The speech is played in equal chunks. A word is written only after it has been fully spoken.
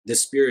The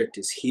spirit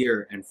is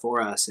here and for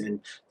us.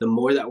 And the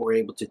more that we're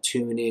able to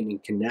tune in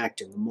and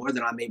connect, and the more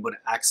that I'm able to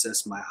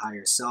access my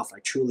higher self, I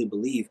truly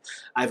believe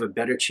I have a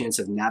better chance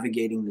of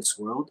navigating this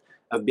world,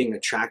 of being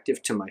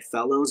attractive to my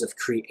fellows, of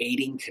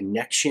creating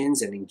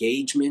connections and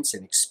engagements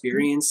and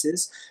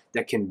experiences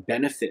that can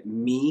benefit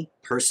me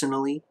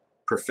personally,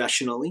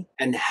 professionally,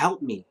 and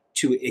help me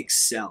to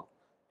excel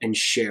and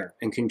share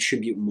and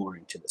contribute more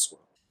into this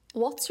world.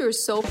 What's your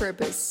soul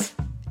purpose?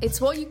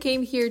 It's what you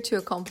came here to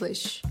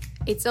accomplish.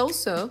 It's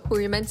also who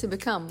you're meant to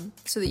become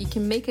so that you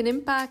can make an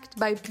impact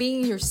by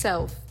being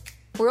yourself.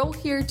 We're all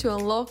here to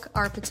unlock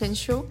our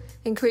potential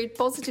and create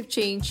positive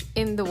change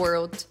in the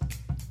world.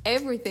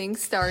 Everything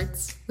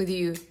starts with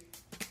you.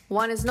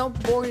 One is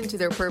not born into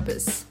their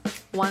purpose.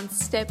 One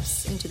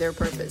steps into their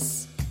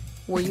purpose.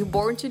 Were you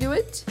born to do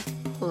it?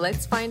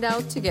 Let's find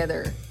out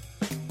together.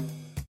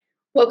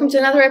 Welcome to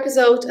another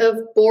episode of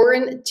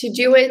Born to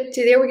Do It.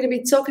 Today we're going to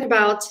be talking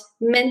about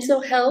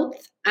mental health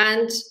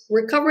and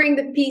recovering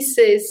the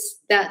pieces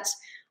that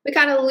we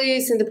kind of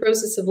lose in the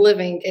process of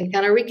living and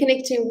kind of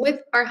reconnecting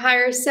with our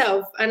higher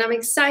self. And I'm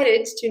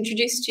excited to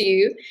introduce to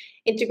you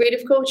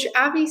Integrative Coach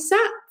Avi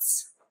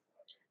Satz.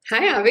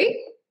 Hi,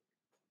 Avi.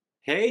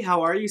 Hey,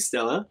 how are you,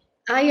 Stella?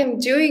 I am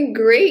doing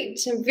great.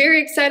 I'm very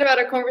excited about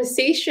our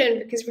conversation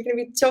because we're going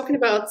to be talking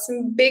about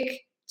some big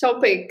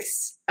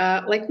topics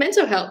like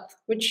mental health,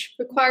 which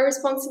require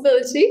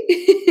responsibility.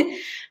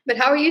 But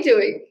how are you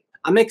doing?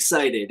 I'm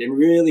excited and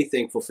really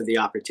thankful for the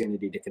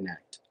opportunity to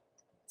connect.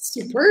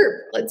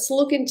 Superb. Let's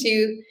look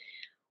into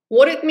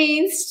what it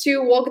means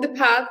to walk the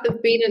path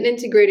of being an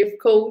integrative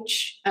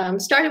coach.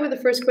 Starting with the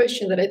first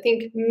question that I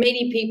think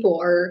many people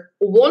are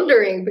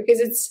wondering because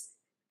it's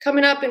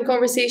coming up in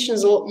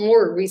conversations a lot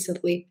more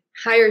recently.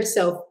 Higher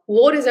self.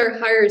 What is our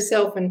higher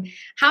self and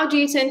how do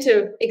you tend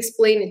to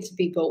explain it to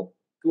people?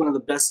 One of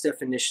the best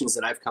definitions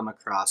that I've come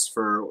across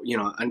for,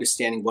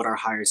 understanding what our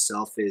higher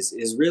self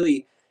is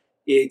really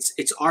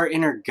it's our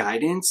inner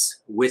guidance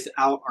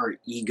without our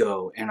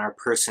ego and our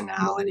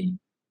personality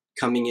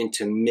coming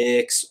into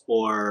mix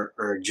or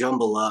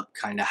jumble up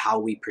kind of how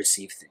we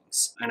perceive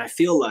things. And I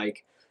feel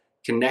like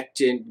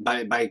connected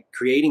by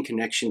creating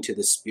connection to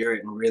the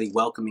spirit and really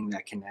welcoming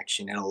that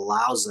connection, it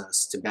allows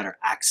us to better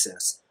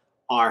access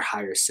our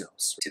higher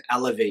selves, to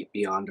elevate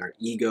beyond our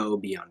ego,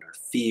 beyond our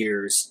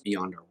fears,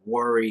 beyond our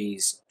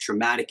worries,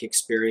 traumatic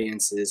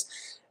experiences,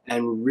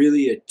 and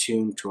really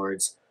attune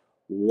towards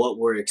what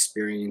we're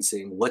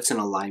experiencing, what's in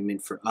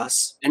alignment for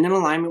us, and in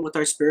alignment with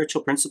our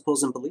spiritual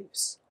principles and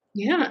beliefs.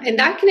 Yeah, and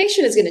that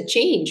connection is going to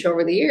change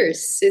over the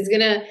years. It's going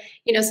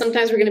to,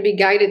 sometimes we're going to be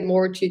guided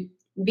more to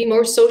be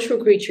more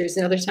social creatures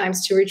and other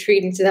times to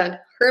retreat into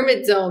that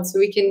hermit zone so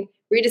we can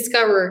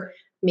rediscover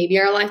maybe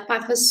our life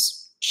path has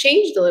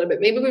changed a little bit.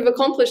 Maybe we've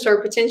accomplished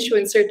our potential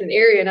in a certain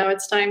area. Now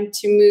it's time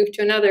to move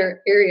to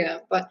another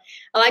area. But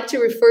I like to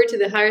refer to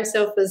the higher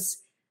self as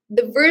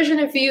the version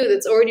of you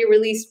that's already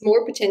released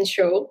more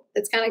potential,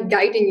 that's kind of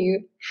guiding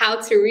you how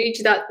to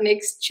reach that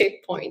next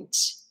checkpoint.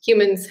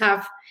 Humans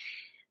have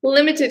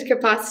limited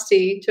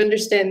capacity to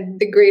understand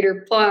the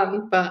greater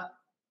plan, but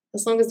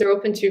as long as they're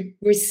open to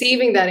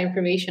receiving that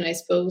information, I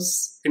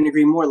suppose. I couldn't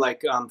agree more.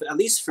 Like, at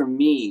least for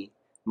me,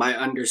 my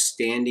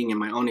understanding and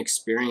my own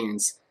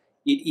experience,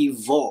 it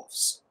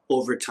evolves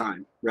over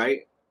time,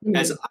 right? Mm-hmm.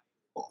 As I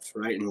evolve,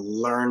 right? And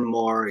learn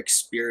more,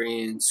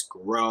 experience,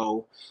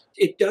 grow.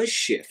 It does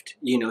shift,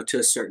 to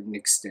a certain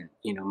extent,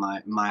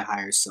 my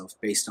higher self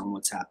based on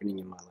what's happening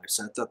in my life.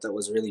 So I thought that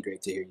was really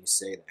great to hear you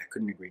say that. I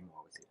couldn't agree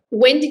more with you.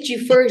 When did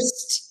you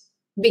first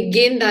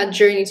begin that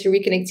journey to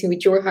reconnecting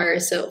with your higher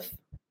self?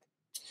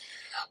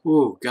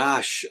 Oh,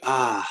 gosh.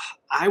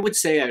 I would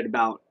say at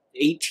about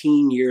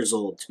 18 years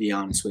old, to be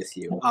honest with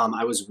you.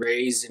 I was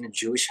raised in a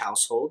Jewish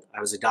household. I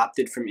was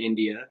adopted from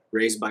India,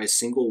 raised by a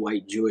single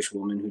white Jewish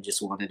woman who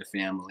just wanted a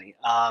family.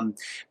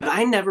 But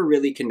I never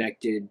really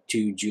connected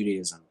to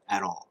Judaism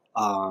at all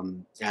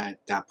at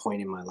that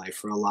point in my life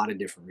for a lot of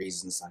different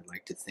reasons, I'd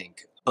like to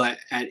think. But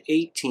at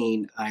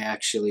 18,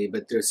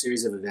 but through a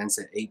series of events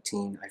at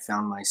 18, I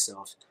found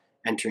myself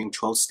entering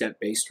 12-step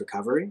based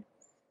recovery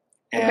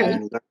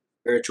and learning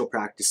spiritual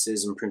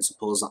practices and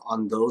principles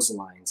on those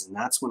lines. And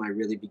that's when I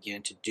really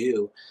began to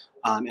do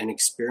and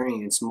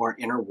experience more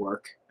inner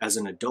work as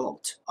an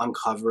adult,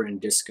 uncover and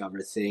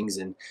discover things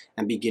and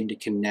begin to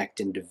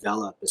connect and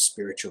develop a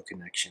spiritual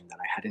connection that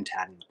I hadn't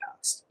had in the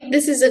past.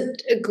 This is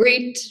a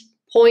great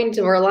point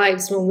of our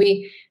lives when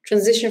we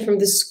transition from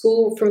the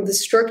school, from the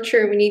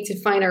structure. We need to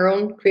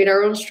create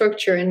our own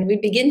structure, and we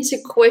begin to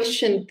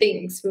question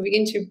things. We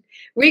begin to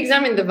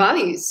re-examine the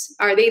values.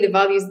 Are they the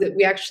values that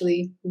we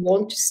actually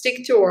want to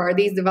stick to, or are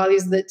these the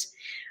values that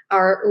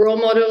our role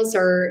models,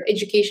 our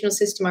educational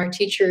system, our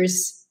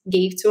teachers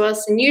gave to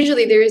us? And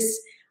usually there is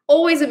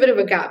always a bit of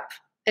a gap,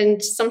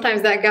 and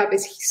sometimes that gap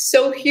is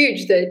so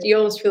huge that you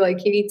almost feel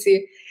like you need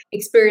to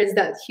experience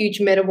that huge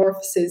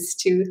metamorphosis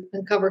to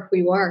uncover who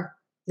you are,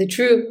 the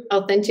true,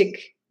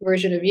 authentic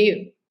version of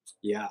you.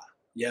 Yeah.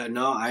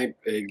 No, I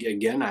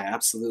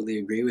absolutely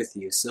agree with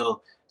you.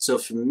 So So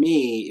for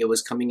me, it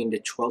was coming into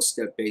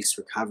 12-step based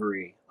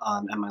recovery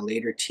at my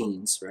later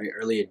teens, right,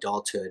 early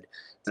adulthood,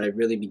 that I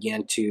really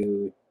began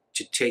to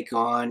take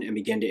on and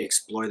begin to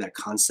explore that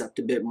concept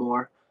a bit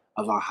more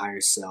of our higher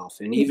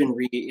self, and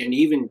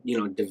even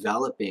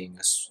developing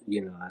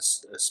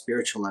a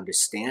spiritual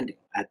understanding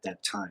at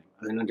that time.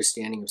 An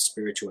understanding of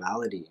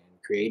spirituality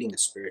and creating a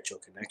spiritual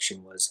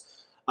connection was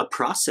a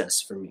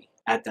process for me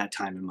at that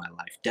time in my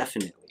life,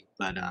 definitely,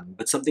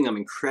 but something I'm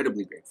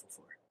incredibly grateful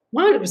for.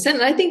 100%.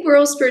 And I think we're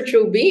all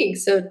spiritual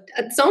beings. So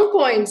at some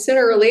point,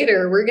 sooner or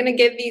later, we're going to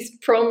get these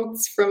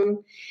prompts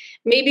from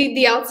maybe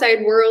the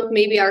outside world,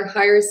 maybe our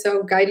higher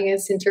self guiding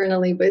us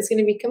internally. But it's going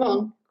to be, come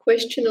on,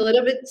 question a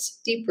little bit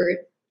deeper.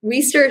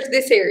 Research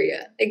this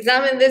area,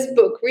 examine this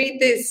book, read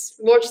this,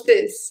 watch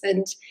this.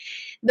 And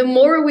the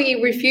more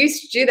we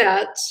refuse to do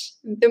that,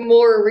 the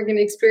more we're going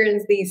to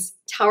experience these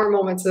tower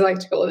moments, as I like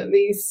to call them,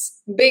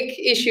 these big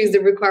issues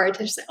that require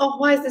attention. Like, oh,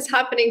 why is this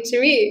happening to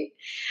me?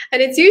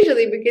 And it's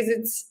usually because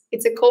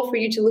it's a call for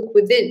you to look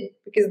within,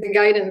 because the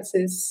guidance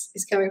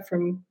is coming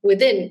from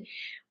within.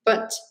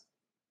 But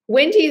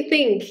when do you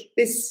think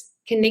this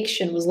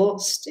connection was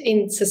lost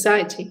in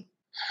society?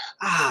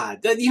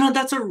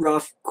 That's a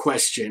rough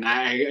question.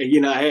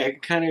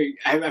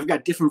 I've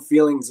got different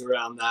feelings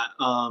around that,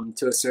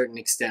 to a certain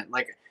extent.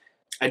 Like,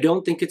 I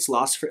don't think it's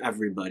lost for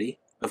everybody,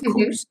 of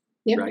course,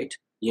 Yeah. right?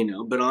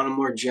 But on a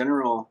more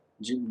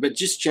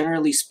just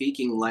generally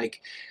speaking,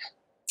 like,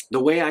 the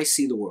way I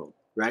see the world,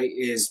 right,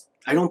 is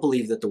I don't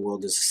believe that the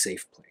world is a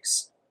safe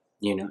place,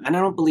 and I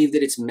don't believe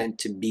that it's meant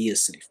to be a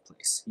safe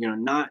place.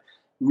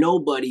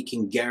 Nobody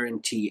can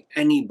guarantee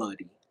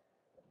anybody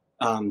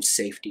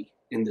safety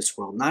in this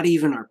world, not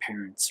even our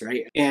parents,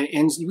 right?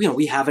 And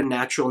we have a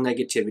natural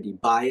negativity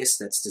bias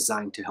that's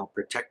designed to help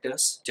protect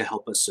us, to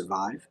help us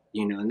survive,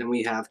 and then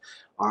we have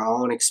our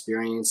own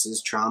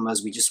experiences,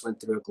 traumas. We just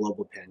went through a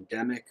global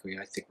pandemic.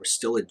 I think we're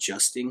still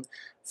adjusting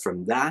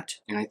from that.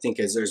 And I think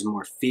as there's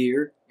more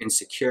fear,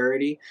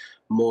 insecurity,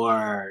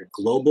 more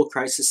global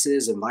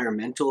crises,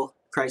 environmental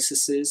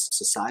crises,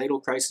 societal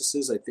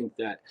crises, I think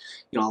that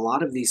a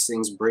lot of these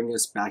things bring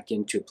us back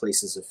into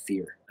places of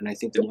fear. And I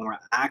think that when we're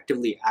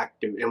actively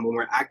active and when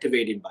we're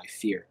activated by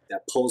fear,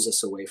 that pulls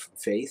us away from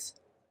faith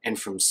and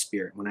from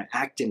spirit. When I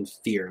act in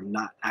fear, I'm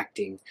not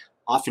acting.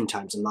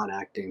 Oftentimes, I'm not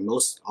acting.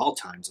 All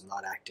times, I'm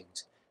not acting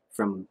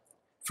from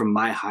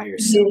my higher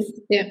self,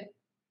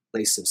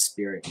 place of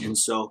spirit. And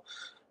so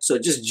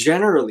just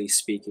generally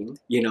speaking,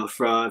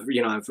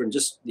 from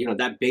just,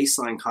 that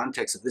baseline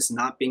context of this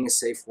not being a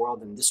safe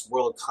world and this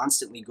world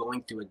constantly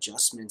going through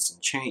adjustments and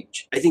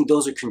change, I think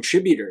those are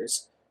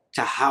contributors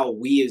to how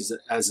we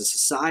as a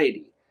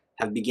society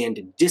have began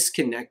to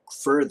disconnect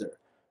further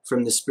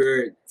from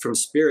spirit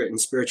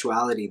and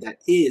spirituality that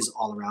is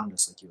all around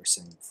us, like you were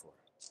saying before.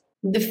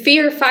 The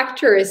fear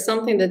factor is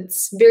something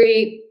that's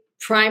very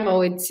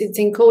primal. It's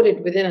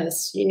encoded within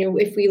us.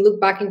 If we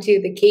look back into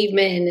the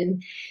cavemen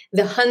and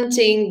the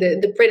hunting,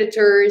 the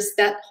predators,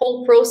 that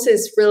whole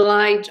process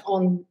relied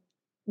on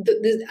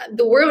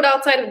the world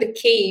outside of the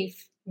cave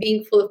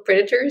being full of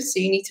predators. So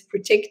you need to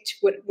protect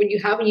what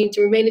you have, and you need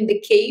to remain in the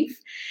cave.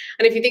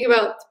 And if you think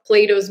about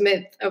Plato's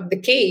myth of the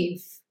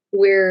cave,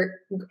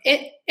 where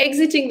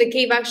exiting the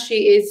cave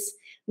actually is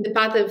the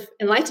path of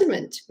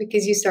enlightenment,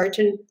 because you start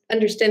to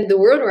understand the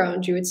world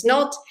around you. It's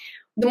not,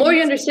 the more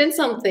you understand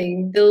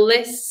something, the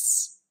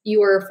less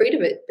you are afraid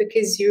of it,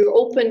 because you're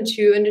open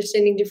to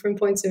understanding different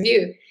points of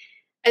view.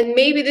 And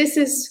maybe this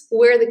is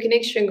where the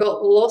connection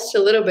got lost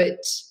a little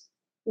bit.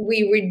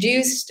 We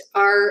reduced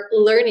our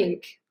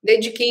learning. The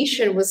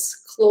education was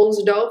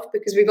closed off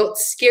because we got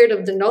scared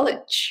of the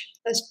knowledge.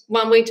 That's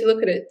one way to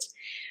look at it.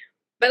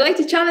 But I'd like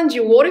to challenge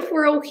you, what if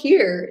we're all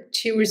here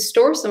to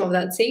restore some of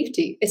that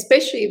safety,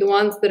 especially the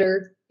ones that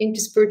are into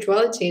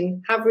spirituality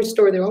and have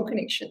restored their own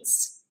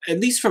connections? At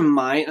least from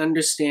my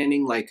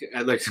understanding, like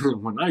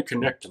when I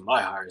connect to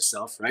my higher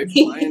self, right?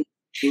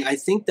 I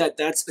think that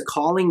that's the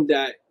calling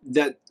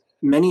that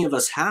many of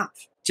us have,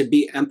 to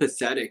be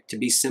empathetic, to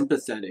be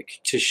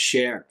sympathetic, to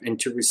share and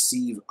to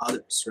receive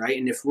others, right?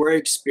 And if we're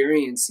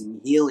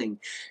experiencing healing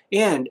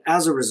and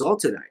as a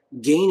result of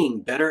that, gaining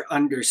better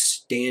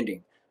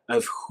understanding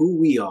of who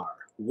we are,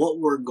 what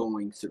we're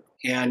going through,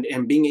 and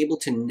being able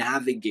to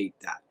navigate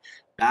that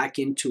back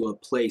into a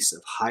place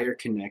of higher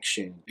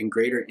connection and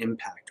greater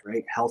impact,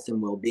 right? Health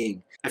and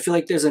well-being. I feel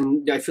like there's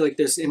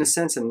in a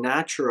sense a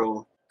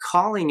natural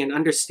calling and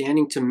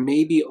understanding to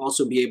maybe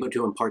also be able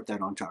to impart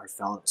that onto our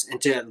fellows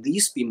and to at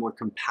least be more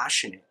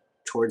compassionate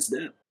towards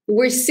them.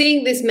 We're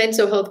seeing this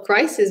mental health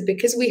crisis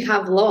because we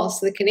have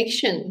lost the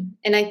connection.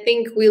 And I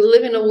think we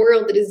live in a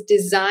world that is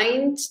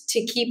designed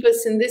to keep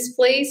us in this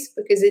place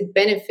because it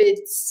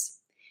benefits.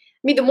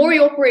 I mean, the more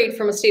you operate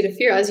from a state of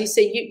fear, as you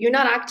say, you're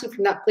not acting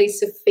from that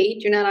place of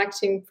faith. You're not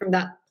acting from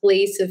that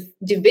place of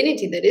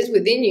divinity that is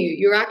within you.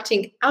 You're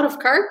acting out of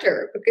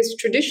character, because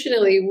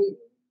traditionally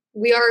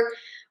we are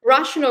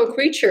rational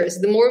creatures.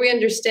 The more we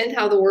understand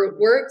how the world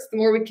works, the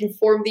more we can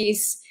form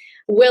these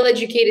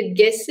well-educated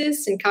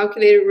guesses and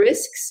calculated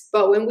risks.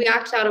 But when we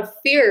act out of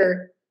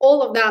fear,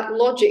 all of that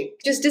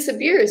logic just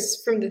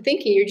disappears from the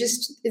thinking.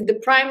 The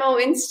primal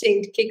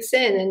instinct kicks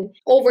in, and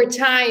over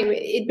time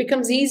it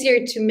becomes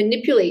easier to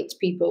manipulate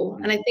people.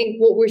 And I think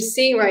what we're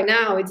seeing right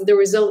now is the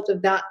result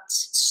of that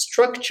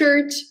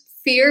structured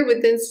fear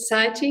within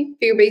society,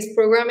 fear-based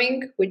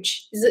programming,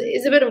 which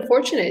is a bit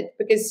unfortunate,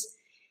 because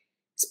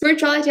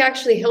spirituality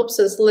actually helps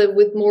us live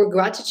with more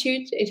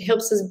gratitude. It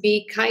helps us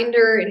be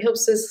kinder. It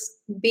helps us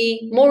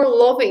be more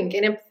loving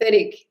and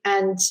empathetic.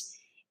 And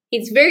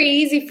it's very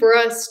easy for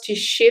us to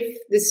shift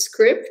the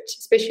script,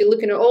 especially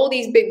looking at all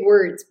these big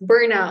words: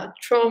 burnout,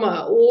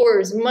 trauma,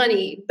 wars,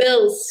 money,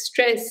 bills,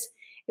 stress.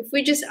 If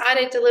we just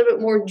added a little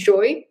bit more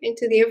joy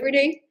into the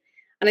everyday.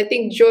 And I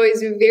think joy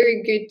is a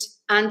very good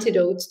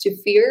antidote to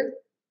fear,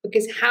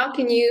 because how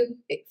can you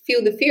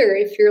feel the fear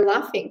if you're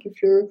laughing,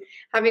 if you're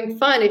having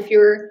fun, if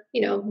you're,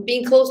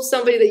 being close to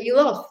somebody that you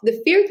love?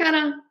 The fear kind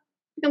of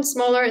becomes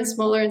smaller and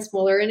smaller and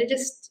smaller, and it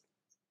just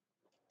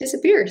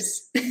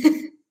disappears.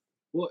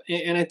 Well,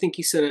 and I think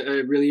you said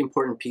a really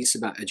important piece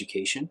about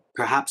education.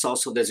 Perhaps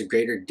also there's a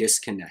greater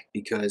disconnect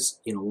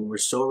because, when we're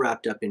so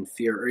wrapped up in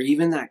fear, or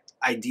even that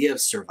idea of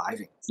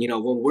surviving,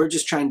 when we're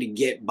just trying to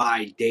get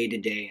by day to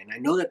day. And I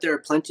know that there are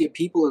plenty of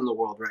people in the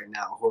world right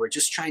now who are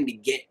just trying to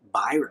get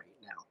by right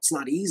now. It's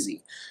not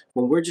easy.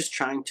 When we're just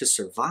trying to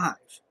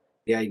survive,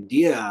 the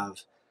idea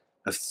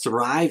of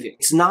thriving,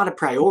 it's not a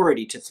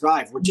priority to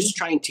thrive. We're just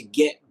trying to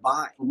get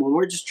by. When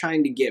we're just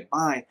trying to get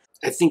by,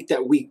 I think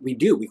that we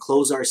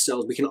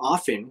can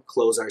often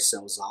close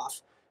ourselves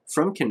off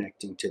from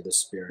connecting to the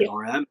spirit.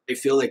 Or I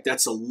feel like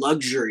that's a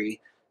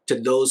luxury to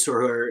those who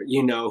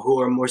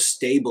are more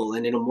stable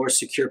and in a more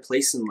secure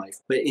place in life.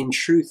 But in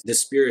truth, the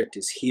spirit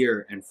is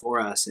here and for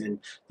us. And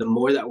the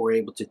more that we're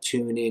able to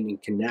tune in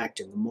and connect,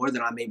 and the more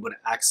that I'm able to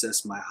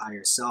access my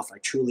higher self, I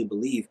truly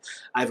believe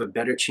I have a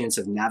better chance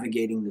of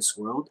navigating this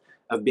world,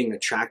 of being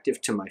attractive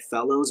to my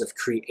fellows, of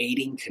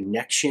creating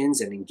connections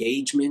and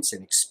engagements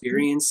and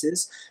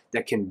experiences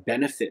that can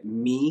benefit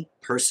me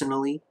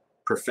personally,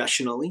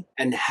 professionally,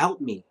 and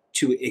help me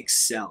to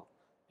excel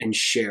and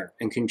share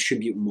and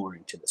contribute more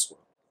into this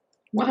world.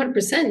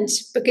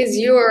 100%, because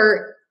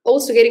you're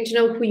also getting to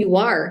know who you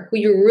are, who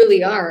you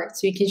really are,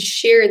 so you can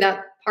share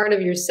that part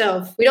of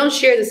yourself. We don't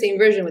share the same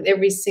version with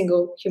every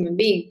single human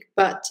being,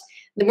 but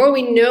the more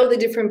we know the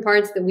different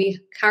parts that we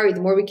carry,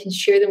 the more we can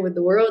share them with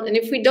the world. And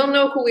if we don't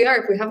know who we are,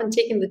 if we haven't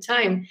taken the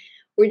time,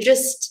 we're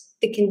just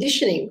the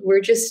conditioning.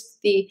 We're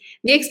just the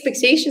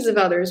expectations of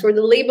others, or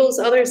the labels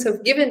others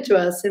have given to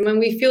us. And when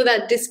we feel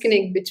that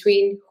disconnect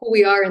between who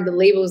we are and the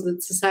labels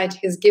that society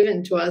has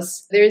given to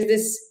us, there's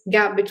this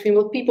gap between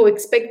what people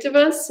expect of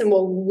us and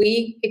what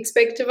we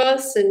expect of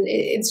us. And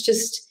it's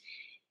just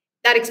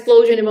that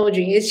explosion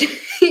emoji. It's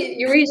just,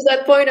 you reach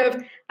that point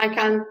of, I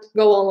can't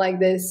go on like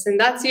this. And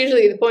that's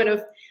usually the point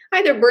of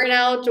either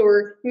burnout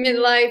or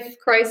midlife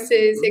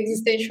crisis,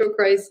 existential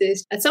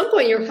crisis. At some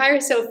point, your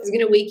higher self is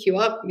going to wake you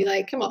up and be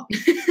like, come on.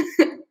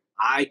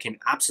 I can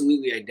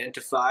absolutely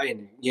identify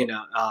and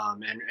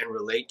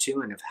relate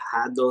to, and have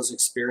had those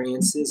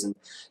experiences. And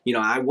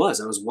I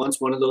was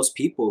once one of those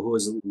people who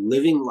was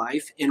living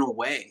life in a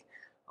way,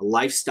 a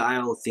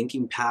lifestyle,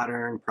 thinking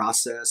pattern,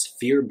 process,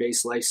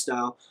 fear-based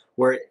lifestyle,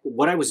 where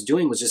what I was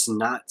doing was just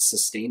not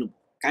sustainable.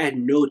 I had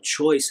no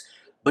choice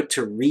but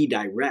to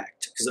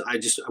redirect, because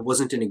I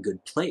wasn't in a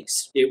good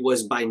place. It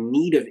was by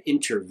need of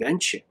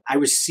intervention. I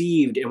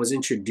received and was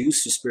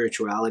introduced to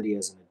spirituality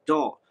as an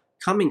adult,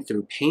 coming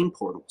through pain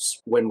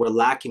portals when we're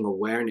lacking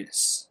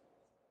awareness,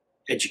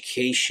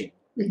 education,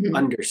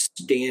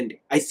 understanding.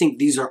 I think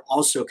these are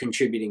also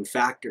contributing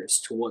factors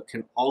to what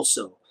can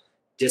also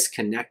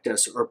disconnect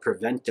us or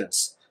prevent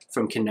us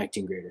from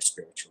connecting greater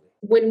spiritually.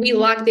 When we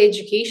lack the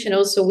education,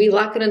 also, we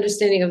lack an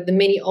understanding of the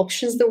many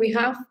options that we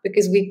have,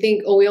 because we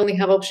think, we only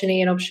have option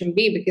A and option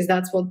B because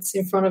that's what's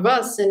in front of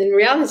us. And in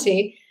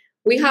reality,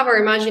 we have our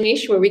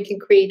imagination where we can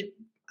create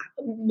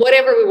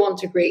whatever we want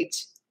to create.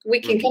 We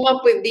can come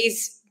up with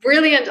these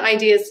brilliant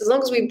ideas as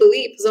long as we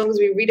believe, as long as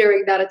we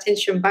redirect that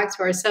attention back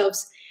to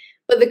ourselves.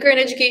 But the current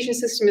education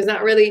system is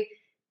not really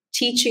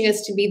teaching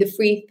us to be the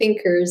free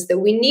thinkers that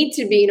we need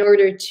to be in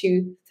order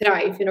to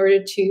thrive, in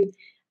order to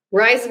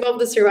rise above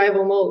the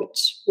survival mode,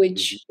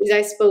 which is,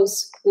 I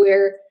suppose,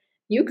 where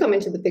you come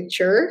into the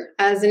picture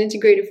as an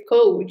integrative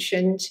coach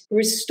and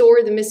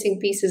restore the missing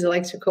pieces, I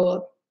like to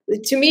call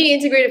it. To me,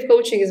 integrative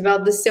coaching is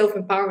about the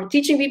self-empowerment,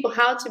 teaching people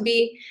how to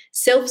be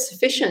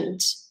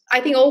self-sufficient.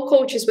 I think all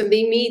coaches, when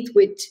they meet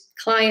with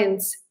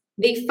clients,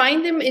 they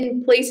find them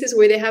in places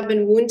where they have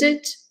been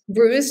wounded,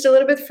 bruised a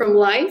little bit from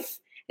life.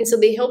 And so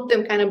they help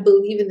them kind of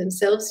believe in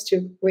themselves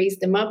to raise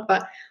them up.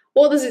 But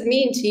what does it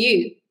mean to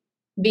you,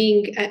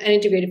 being an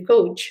integrative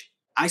coach?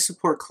 I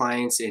support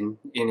clients in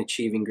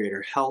achieving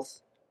greater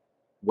health,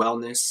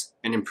 wellness,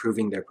 and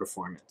improving their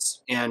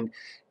performance. And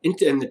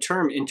the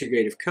term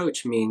integrative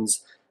coach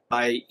means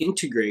by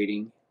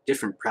integrating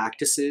different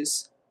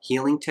practices,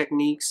 healing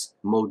techniques,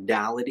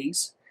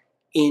 modalities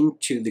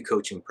into the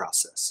coaching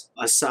process.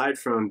 Aside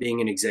from being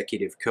an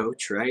executive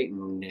coach, right,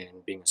 and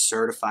being a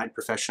certified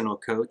professional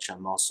coach,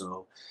 I'm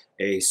also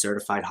a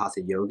certified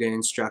Hatha yoga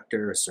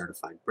instructor, a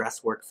certified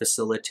breathwork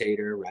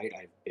facilitator, right?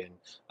 I've been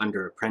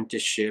under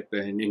apprenticeship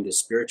and into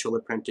spiritual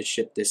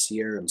apprenticeship this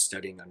year. I'm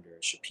studying under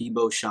a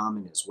Shipibo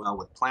shaman as well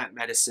with plant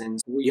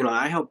medicines.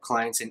 I help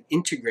clients and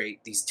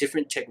integrate these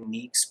different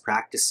techniques,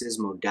 practices,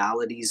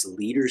 modalities,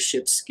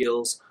 leadership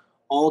skills,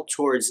 all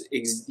towards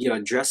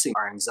addressing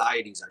our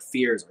anxieties, our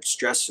fears, our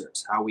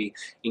stressors, how we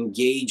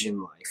engage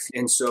in life.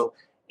 And so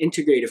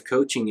integrative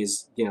coaching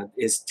is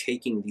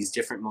taking these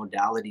different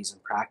modalities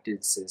and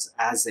practices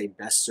as they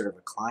best serve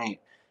a client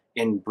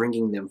and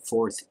bringing them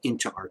forth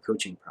into our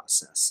coaching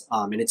process.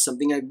 And it's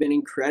something I've been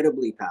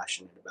incredibly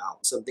passionate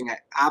about, something I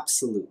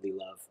absolutely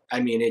love. I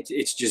mean,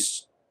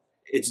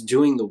 it's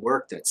doing the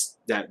work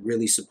that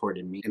really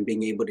supported me and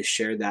being able to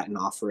share that and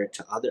offer it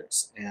to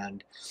others.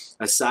 And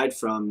aside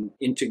from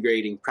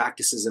integrating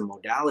practices and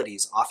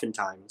modalities,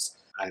 oftentimes,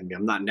 I'm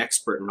not an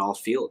expert in all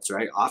fields,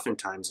 right?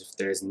 Oftentimes, if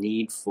there's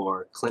need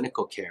for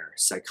clinical care,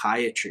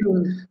 psychiatry,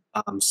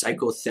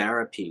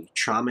 psychotherapy,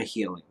 trauma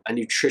healing, a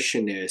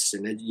nutritionist,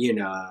 and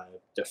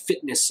a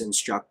fitness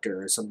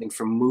instructor, or something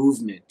for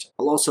movement,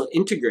 I'll also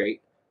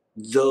integrate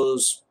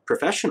those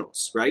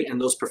professionals, right?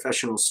 And those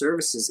professional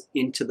services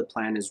into the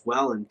plan as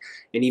well, and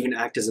even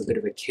act as a bit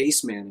of a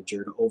case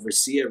manager to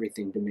oversee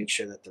everything to make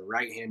sure that the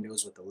right hand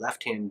knows what the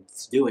left hand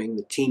is doing.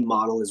 The team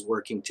model is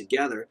working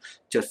together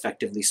to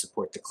effectively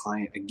support the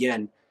client,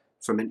 again,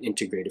 from an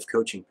integrative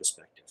coaching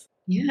perspective.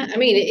 Yeah, I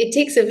mean, it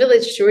takes a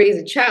village to raise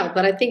a child,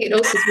 but I think it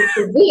also takes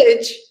a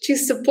village to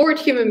support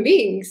human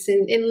beings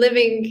in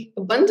living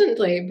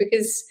abundantly,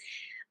 because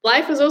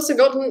life has also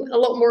gotten a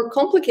lot more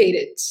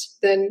complicated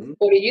than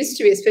what it used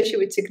to be, especially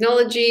with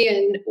technology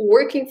and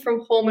working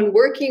from home and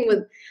working with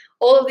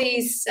all of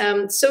these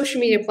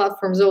social media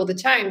platforms all the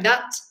time.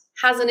 That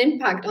has an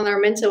impact on our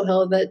mental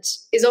health that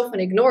is often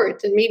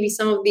ignored. And maybe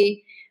some of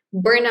the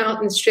burnout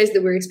and stress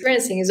that we're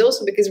experiencing is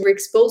also because we're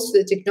exposed to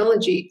the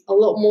technology a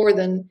lot more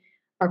than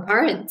our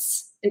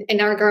parents.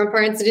 And our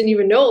grandparents didn't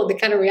even know the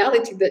kind of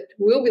reality that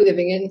we'll be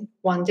living in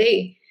one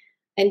day.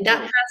 And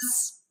that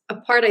has a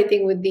part, I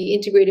think, with the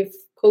integrative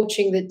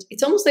coaching, that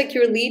it's almost like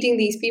you're leading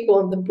these people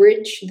on the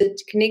bridge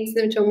that connects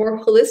them to a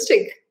more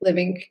holistic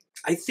living.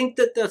 I think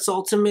that's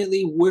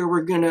ultimately where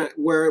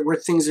where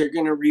things are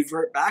gonna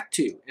revert back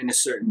to in a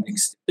certain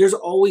extent. There's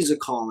always a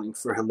calling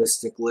for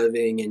holistic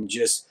living and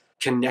just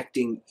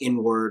connecting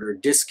inward or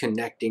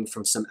disconnecting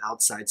from some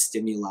outside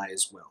stimuli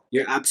as well.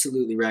 You're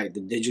absolutely right.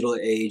 The digital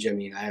age. I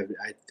mean,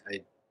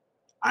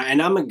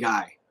 I'm a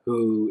guy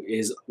who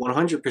is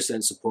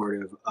 100%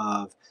 supportive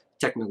of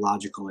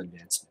technological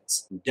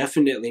advancements. I'm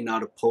definitely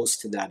not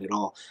opposed to that at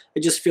all. I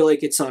just feel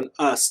like it's on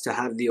us to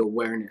have the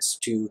awareness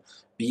to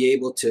be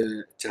able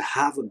to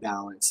have a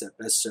balance that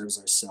best serves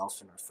ourselves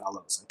and our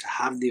fellows, and to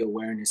have the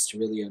awareness to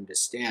really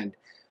understand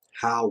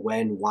how,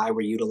 when, why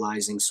we're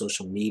utilizing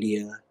social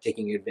media,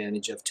 taking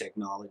advantage of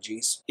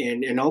technologies.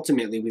 And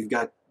ultimately, we've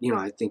got,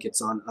 I think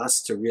it's on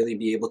us to really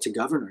be able to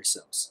govern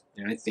ourselves.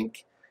 And I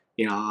think,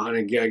 on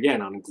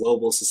a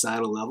global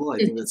societal level, I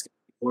think that's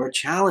more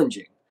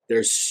challenging.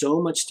 There's so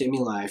much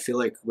stimuli. I feel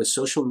like with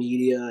social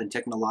media and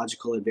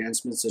technological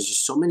advancements, there's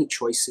just so many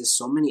choices,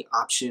 so many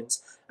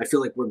options. I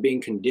feel like we're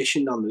being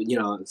conditioned on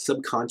the,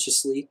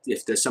 subconsciously.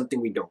 If there's something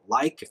we don't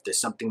like, if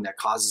there's something that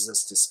causes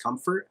us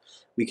discomfort,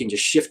 we can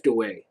just shift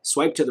away,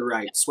 swipe to the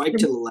right, swipe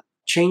to the left,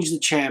 change the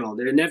channel.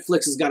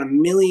 Netflix has got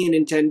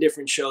 1,010,000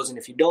 different shows. And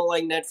if you don't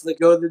like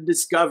Netflix, go to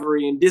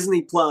Discovery and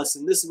Disney Plus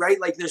and this,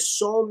 right? Like there's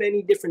so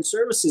many different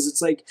services.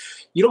 It's like,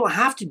 you don't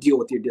have to deal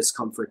with your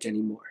discomfort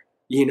anymore.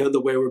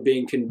 The way we're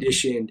being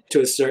conditioned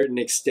to a certain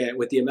extent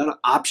with the amount of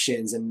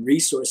options and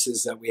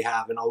resources that we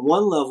have. And on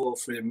one level,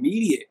 for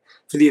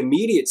the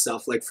immediate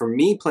self, like for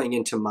me playing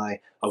into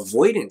my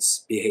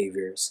avoidance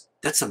behaviors,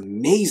 that's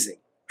amazing,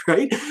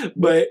 right?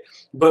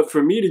 But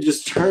for me to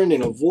just turn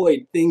and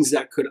avoid things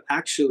that could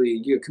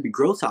actually, could be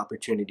growth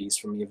opportunities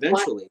for me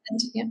eventually,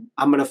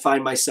 I'm going to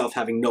find myself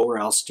having nowhere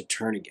else to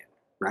turn again,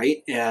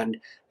 right? And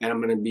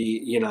I'm going to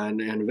be,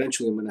 and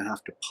eventually I'm going to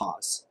have to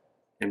pause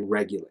and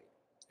regulate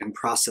and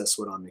process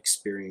what I'm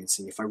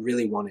experiencing if I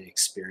really want to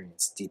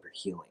experience deeper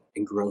healing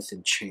and growth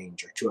and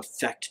change, or to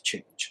affect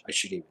change, I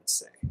should even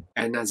say.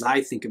 And as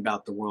I think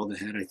about the world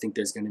ahead, I think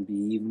there's going to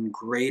be even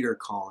greater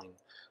calling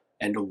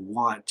and a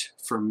want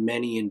for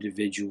many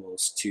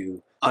individuals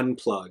to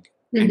unplug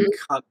and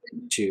come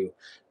into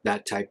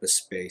that type of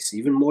space,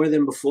 even more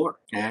than before.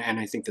 And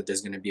I think that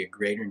there's going to be a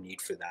greater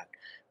need for that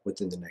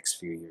within the next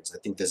few years. I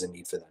think there's a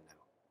need for that now.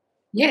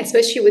 Yeah,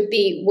 especially with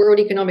the World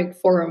Economic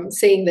Forum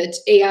saying that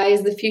AI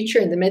is the future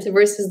and the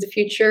metaverse is the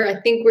future. I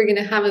think we're going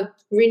to have a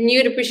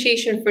renewed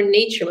appreciation for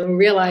nature when we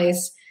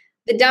realize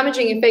the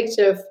damaging effect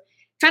of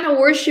kind of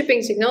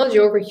worshipping technology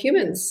over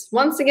humans.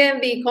 Once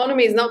again, the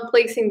economy is not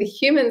placing the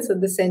humans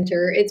at the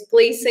center, it's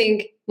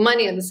placing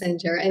money at the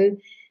center.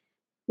 And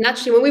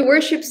naturally, when we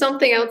worship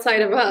something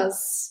outside of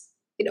us,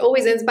 it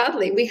always ends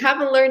badly. We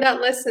haven't learned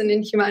that lesson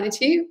in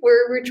humanity.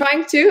 We're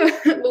trying to,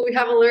 but we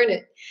haven't learned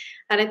it.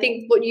 And I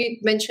think what you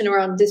mentioned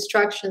around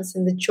distractions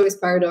and the choice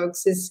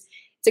paradox is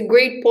it's a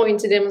great point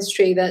to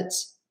demonstrate that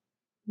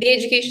the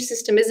education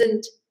system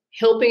isn't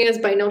helping us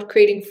by not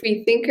creating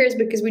free thinkers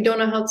because we don't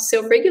know how to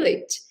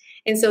self-regulate.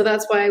 And so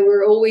that's why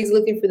we're always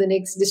looking for the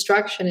next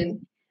distraction.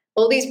 And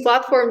all these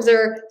platforms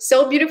are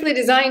so beautifully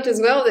designed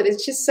as well that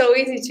it's just so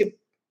easy to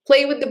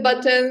play with the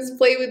buttons,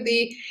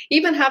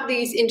 even have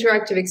these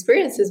interactive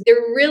experiences.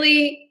 They're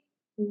really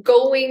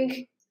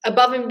going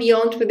above and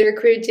beyond with their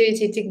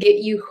creativity to get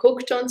you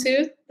hooked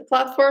onto the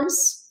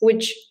platforms,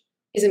 which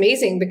is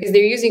amazing because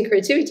they're using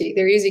creativity,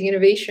 they're using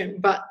innovation.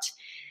 But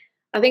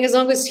I think as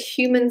long as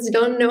humans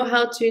don't know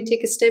how to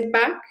take a step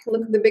back,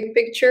 look at the big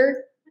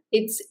picture,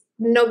 it's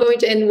not going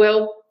to end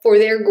well for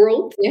their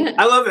growth. Yeah,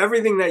 I love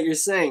everything that you're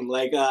saying.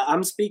 Like,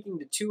 I'm speaking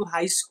to 2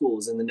 high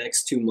schools in the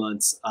next 2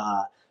 months,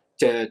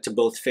 to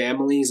both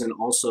families and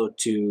also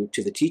to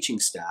the teaching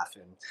staff.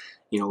 And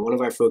one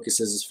of our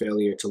focuses is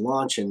failure to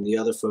launch, and the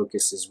other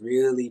focus is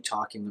really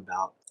talking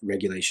about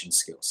regulation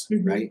skills,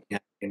 right?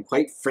 And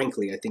quite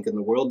frankly, I think in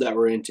the world that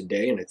we're in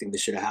today, and I think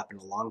this should have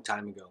happened a long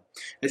time ago,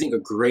 I think a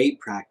great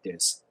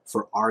practice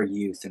for our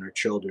youth and our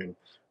children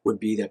would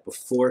be that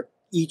before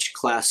each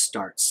class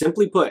starts,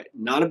 simply put,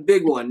 not a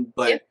big one,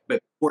 but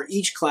before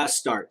each class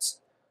starts,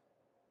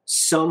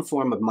 some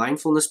form of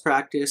mindfulness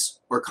practice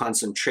or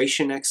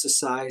concentration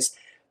exercise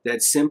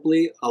that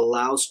simply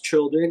allows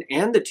children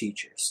and the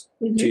teachers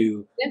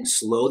to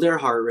slow their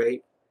heart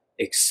rate,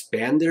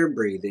 expand their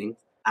breathing,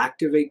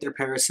 activate their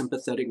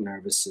parasympathetic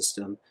nervous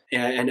system,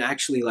 and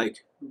actually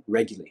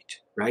regulate,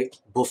 right?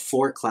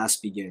 Before class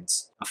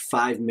begins, a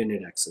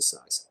 5-minute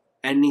exercise.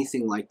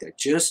 Anything like that,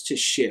 just to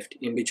shift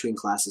in between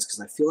classes. Because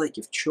I feel like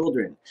if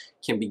children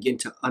can begin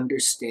to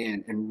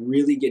understand and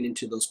really get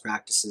into those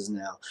practices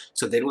now,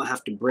 so they don't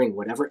have to bring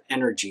whatever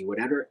energy,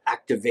 whatever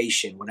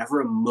activation,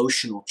 whatever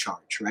emotional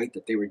charge, right,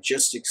 that they were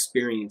just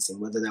experiencing,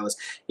 whether that was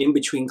in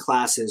between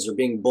classes or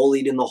being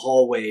bullied in the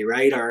hallway,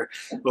 right, or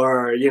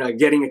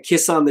getting a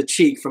kiss on the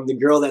cheek from the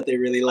girl that they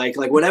really like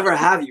whatever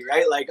have you,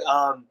 right,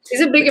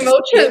 it's a big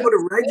emotion. Be able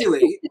to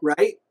regulate,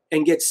 right,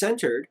 and get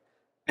centered.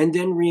 And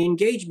then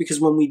re-engage, because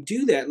when we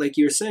do that, like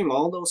you were saying,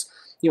 all those,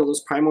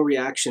 those primal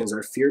reactions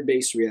are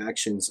fear-based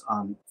reactions,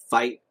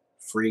 fight,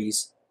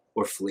 freeze,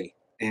 or flee.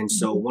 And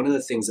so one of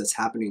the things that's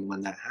happening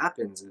when that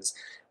happens is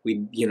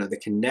the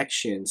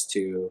connections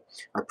to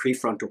our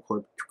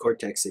prefrontal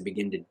cortex, they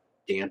begin to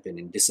dampen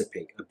and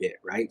dissipate a bit,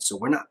 right? So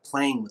we're not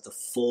playing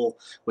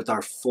with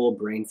our full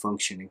brain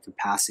function and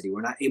capacity.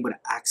 We're not able to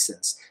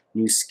access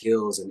new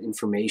skills and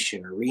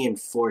information or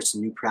reinforce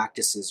new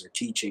practices or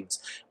teachings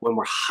when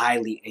we're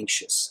highly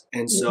anxious.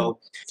 And so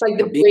it's like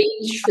the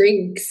brain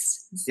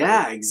shrinks.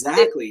 Yeah,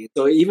 exactly.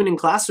 So even in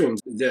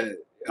classrooms, the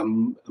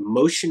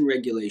emotion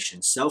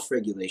regulation,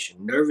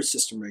 self-regulation, nervous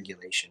system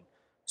regulation,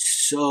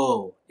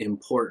 so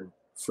important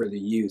for the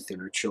youth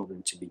and our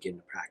children to begin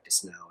to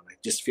practice now. And I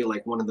just feel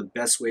like one of the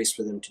best ways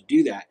for them to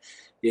do that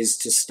is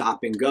to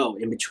stop and go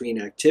in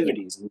between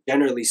activities. And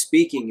generally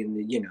speaking, in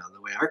the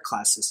way our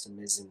class system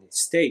is in the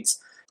States,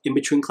 in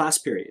between class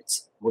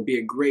periods would be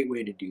a great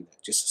way to do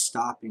that. Just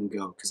stop and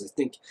go. Because I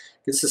think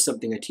this is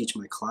something I teach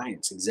my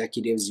clients,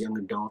 executives, young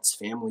adults,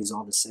 families,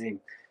 all the same.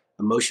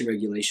 Emotion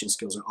regulation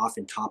skills are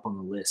often top on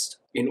the list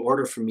in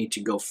order for me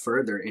to go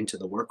further into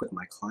the work with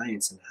my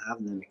clients and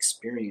have them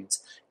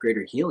experience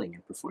greater healing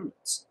and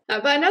performance.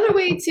 But another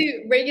way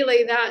to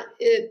regulate that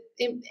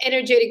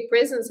energetic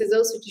presence is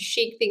also to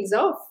shake things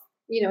off.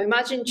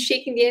 Imagine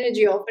shaking the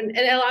energy off and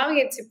allowing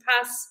it to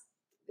pass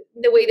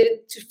the way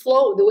that to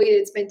flow, the way that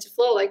it's meant to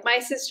flow. Like my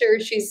sister,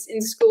 she's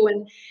in school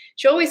and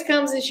she always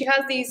comes and she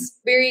has these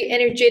very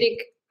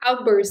energetic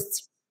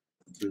outbursts,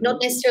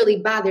 not necessarily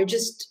bad. They're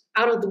just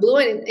out of the blue,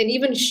 and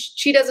even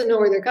she doesn't know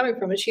where they're coming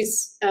from. And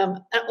she's a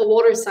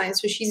water sign,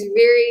 so she's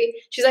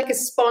like a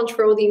sponge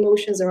for all the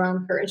emotions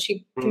around her, and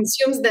she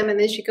consumes them, and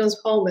then she comes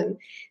home and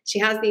she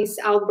has these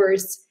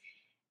outbursts.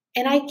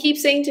 And I keep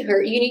saying to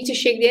her, you need to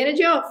shake the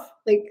energy off.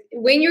 Like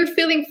when you're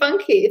feeling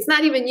funky, it's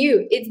not even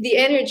you, it's the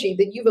energy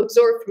that you've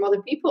absorbed from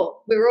other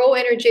people. We're all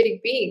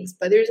energetic beings,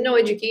 but there's no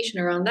education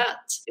around that.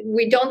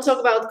 We don't talk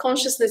about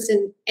consciousness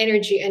and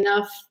energy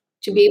enough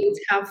to be able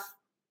to have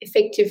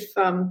effective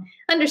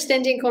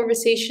understanding,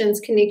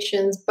 conversations,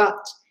 connections. But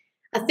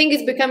I think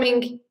it's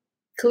becoming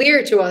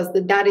clear to us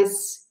that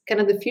is kind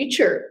of the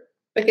future,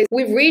 because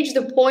we've reached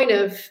the point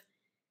of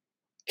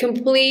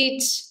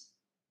complete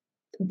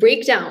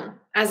breakdown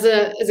as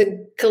a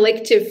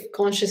collective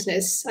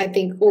consciousness, I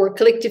think, or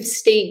collective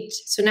state.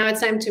 So now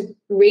it's time to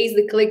raise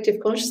the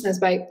collective consciousness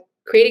by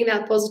creating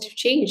that positive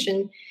change.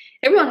 And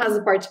everyone has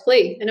a part to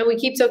play. I know we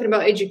keep talking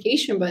about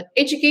education, but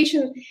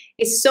education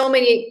is so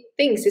many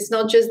things. It's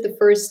not just the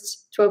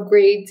first 12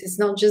 grades. It's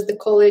not just the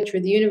college or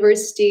the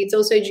university. It's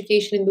also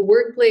education in the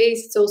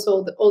workplace. It's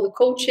also all the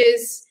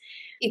coaches.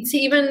 It's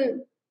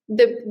even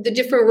the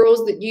different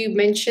roles that you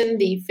mentioned,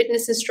 the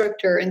fitness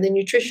instructor and the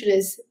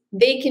nutritionist.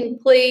 They can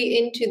play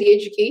into the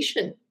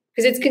education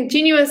because it's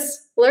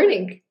continuous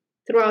learning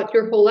throughout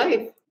your whole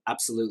life.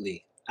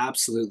 Absolutely.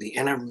 Absolutely.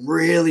 And I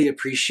really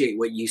appreciate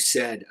what you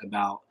said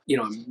about,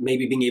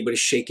 maybe being able to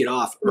shake it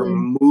off or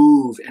Mm.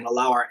 move and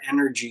allow our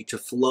energy to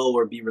flow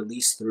or be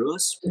released through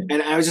us. Mm.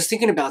 And I was just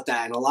thinking about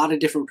that in a lot of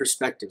different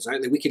perspectives, right?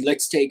 Like we could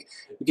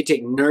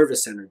take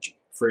nervous energy,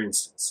 for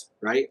instance,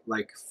 right?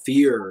 Like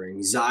fear or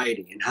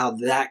anxiety and how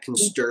that can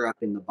stir up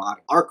in the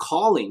body. Our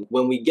calling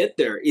when we get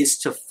there is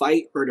to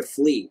fight or to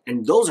flee.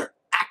 And those are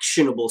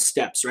actionable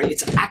steps, right?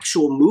 It's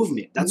actual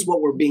movement. That's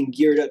what we're being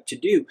geared up to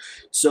do.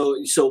 So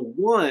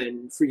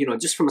one, for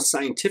just from a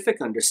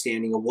scientific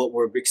understanding of what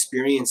we're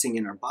experiencing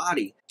in our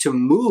body, to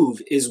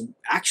move is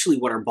actually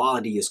what our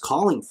body is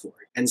calling for.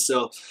 And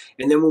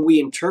then when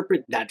we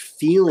interpret that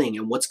feeling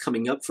and what's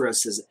coming up for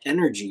us as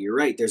energy, you're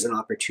right, there's an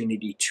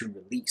opportunity to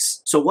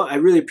release. So what I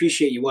really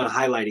appreciate you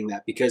highlighting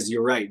that, because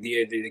you're right.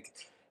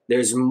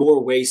 There's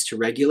more ways to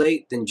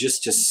regulate than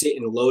just to sit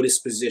in lotus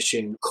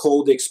position,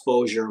 cold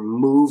exposure,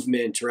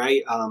 movement,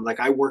 right? Like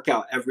I work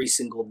out every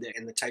single day,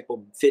 and the type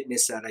of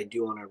fitness that I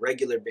do on a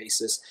regular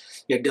basis,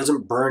 it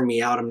doesn't burn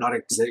me out. I'm not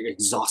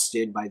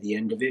exhausted by the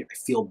end of it. I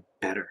feel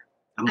better.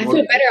 I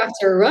feel better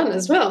after a run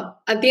as well.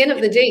 At the end of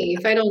the day,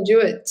 if I don't do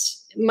it,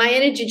 my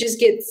energy just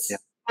gets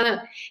kind of,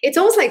 it's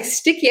almost like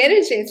sticky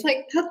energy. It's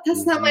like,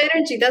 that's not my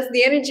energy. That's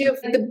the energy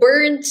of the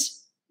burnt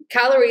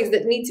calories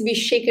that need to be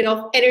shaken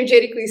off,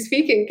 energetically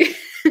speaking.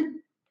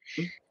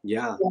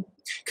 Yeah.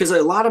 Because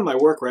a lot of my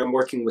work, where I'm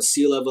working with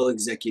C-level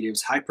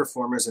executives, high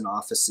performers in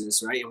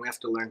offices, right? And we have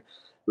to learn,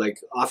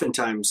 like,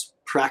 oftentimes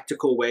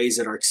practical ways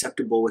that are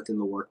acceptable within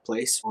the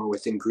workplace or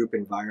within group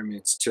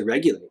environments to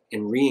regulate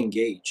and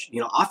re-engage.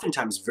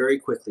 Oftentimes very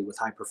quickly with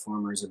high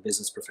performers or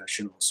business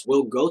professionals,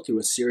 we'll go through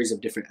a series of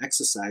different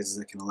exercises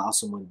that can allow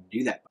someone to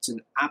do that. It's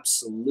an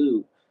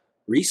absolute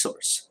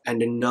resource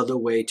and another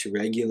way to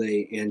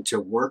regulate and to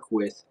work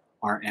with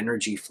our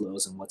energy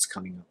flows and what's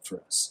coming up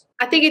for us.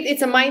 I think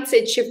it's a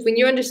mindset shift. When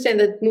you understand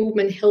that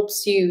movement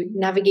helps you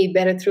navigate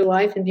better through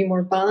life and be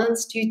more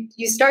balanced,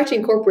 you start to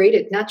incorporate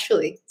it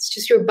naturally. It's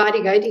just your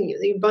body guiding you,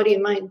 your body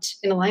and mind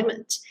in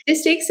alignment.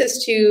 This takes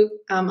us to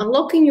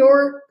unlocking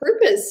your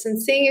purpose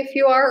and seeing if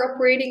you are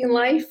operating in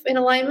life in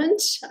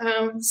alignment.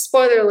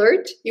 Spoiler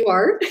alert, you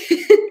are.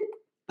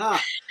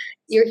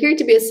 You're here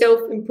to be a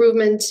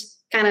self-improvement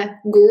kind of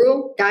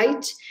guru,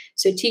 guide.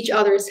 So teach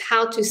others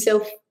how to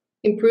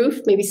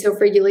self-improve, maybe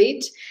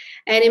self-regulate,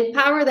 and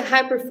empower the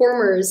high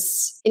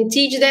performers and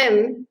teach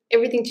them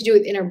everything to do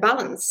with inner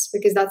balance,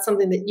 because that's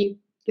something that you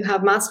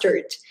have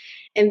mastered.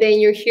 And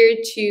then you're here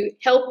to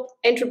help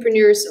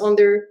entrepreneurs on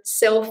their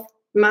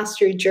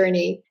self-mastery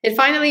journey. And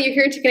finally, you're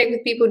here to connect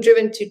with people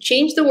driven to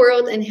change the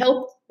world and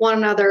help one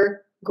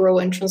another grow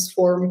and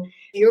transform.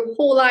 Your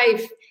whole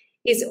life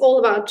is all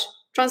about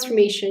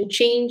transformation,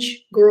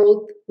 change,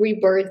 growth,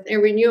 rebirth,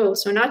 and renewal.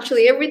 So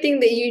naturally, everything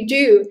that you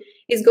do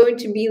is going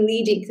to be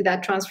leading to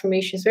that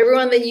transformation. So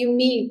everyone that you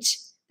meet,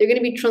 they're going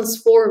to be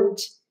transformed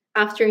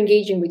after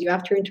engaging with you,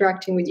 after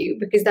interacting with you,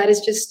 because that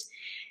is just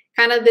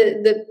kind of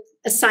the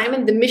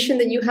assignment, the mission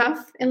that you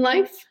have in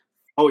life.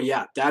 Oh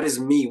yeah, that is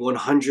me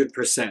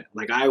 100%.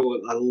 Like I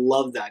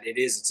love that.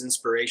 It's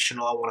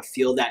inspirational. I want to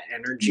feel that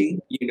energy.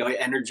 It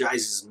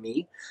energizes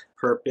me.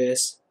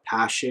 Purpose,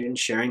 passion,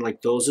 sharing,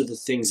 like those are the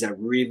things that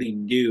really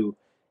do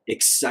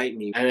excite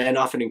me and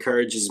often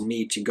encourages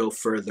me to go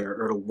further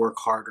or to work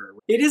harder.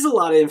 It is a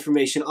lot of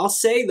information. I'll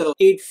say though,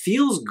 it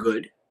feels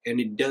good and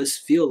it does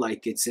feel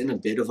like it's in a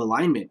bit of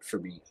alignment for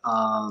me.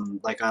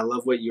 Like I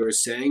love what you were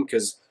saying,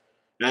 because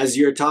as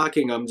you're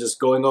talking, I'm just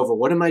going over,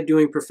 what am I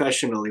doing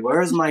professionally? Where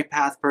is my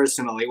path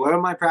personally? What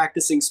am I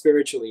practicing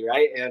spiritually,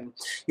 right? And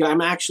I'm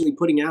actually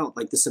putting out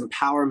like this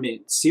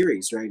empowerment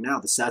series right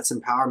now, the Satz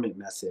empowerment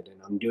method. And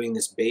I'm doing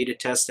this beta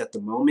test at the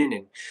moment,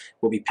 and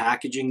we'll be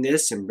packaging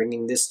this and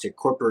bringing this to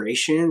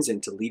corporations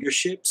and to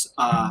leaderships,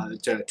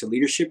 to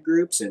leadership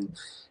groups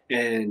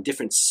and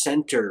different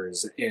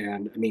centers,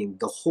 and I mean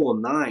the whole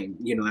nine.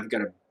 I've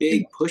got a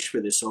big push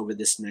for this over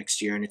this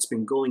next year, and it's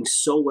been going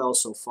so well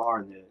so far,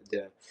 and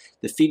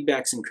the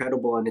feedback's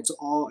incredible,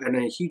 and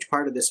a huge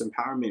part of this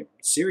empowerment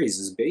series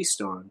is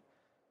based on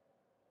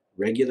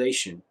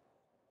regulation,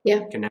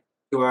 connecting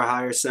to our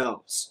higher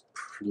selves,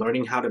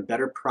 learning how to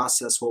better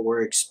process what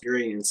we're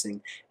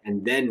experiencing,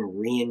 and then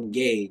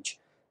re-engage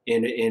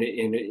in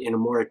a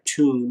more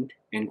attuned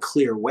and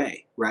clear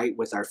way, right,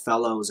 with our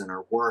fellows and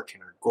our work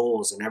and our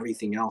goals and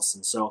everything else.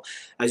 And so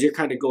as you're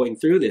kind of going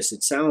through this,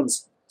 it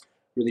sounds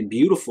really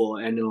beautiful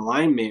and in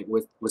alignment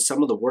with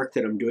some of the work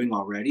that I'm doing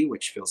already,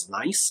 which feels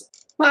nice.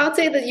 Well, I would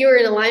say that you're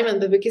in alignment,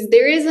 but because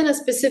there isn't a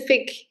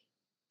specific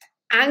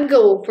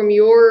angle from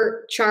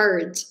your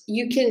chart,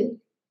 you can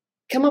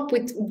come up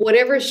with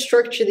whatever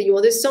structure that you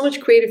want. There's so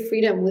much creative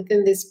freedom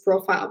within this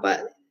profile,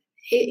 but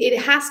it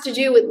has to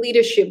do with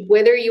leadership,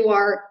 whether you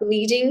are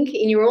leading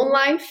in your own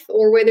life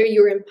or whether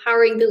you're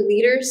empowering the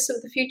leaders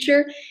of the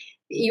future.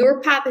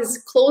 Your path is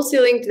closely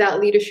linked to that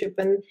leadership.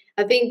 And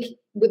I think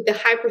with the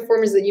high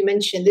performers that you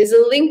mentioned, there's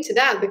a link to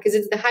that, because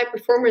it's the high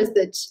performers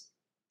that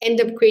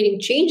end up creating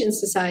change in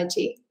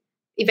society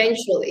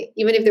eventually,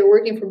 even if they're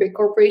working for big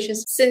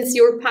corporations. Since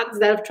your path is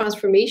that of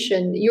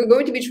transformation, you're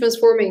going to be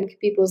transforming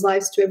people's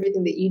lives to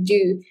everything that you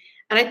do.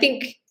 And I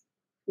think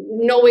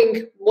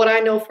knowing what I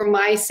know from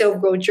my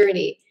self-growth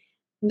journey,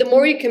 the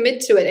more you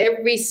commit to it,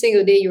 every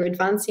single day you're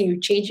advancing, you're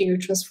changing, you're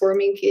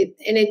transforming it.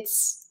 And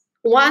it's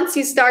once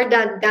you start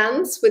that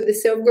dance with the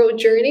self-growth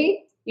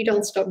journey, you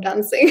don't stop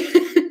dancing.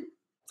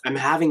 I'm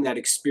having that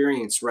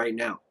experience right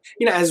now.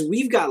 As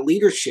we've got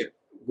leadership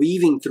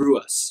weaving through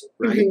us,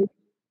 right? Mm-hmm.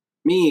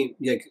 Me,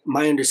 like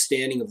my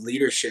understanding of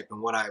leadership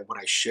and what I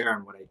share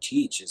and what I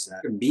teach is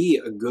that to be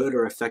a good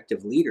or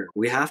effective leader,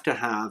 we have to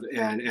have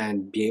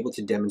and be able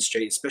to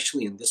demonstrate,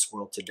 especially in this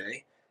world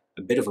today,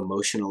 a bit of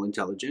emotional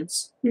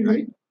intelligence,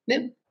 right?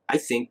 Yep. I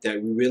think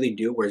that we really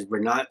do, where we're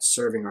not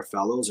serving our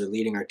fellows or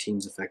leading our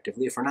teams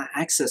effectively if we're not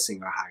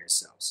accessing our higher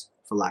selves,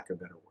 for lack of a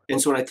better word. And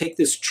so when I take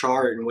this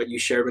chart and what you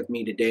shared with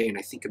me today, and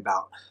I think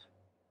about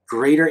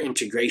greater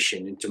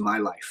integration into my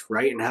life,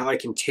 right? And how I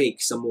can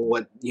take some of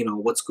what,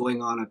 what's going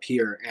on up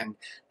here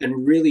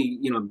and really,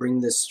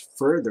 bring this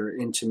further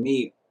into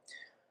me.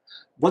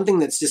 One thing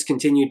that's just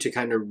continued to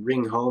kind of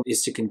ring home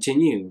is to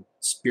continue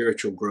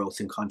spiritual growth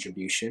and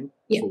contribution,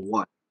 for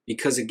one,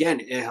 because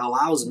again, it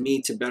allows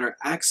me to better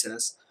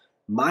access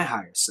my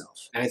higher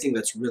self. And I think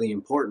that's really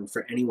important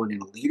for anyone in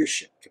a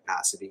leadership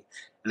capacity.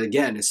 And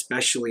again,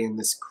 especially in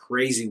this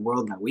crazy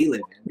world that we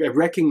live in, I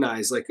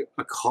recognize like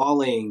a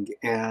calling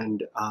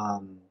and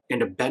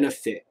a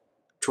benefit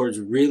towards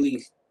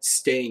really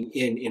staying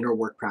in inner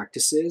work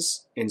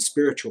practices and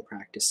spiritual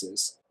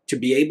practices to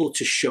be able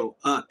to show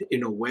up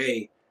in a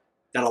way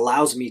that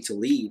allows me to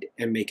lead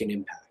and make an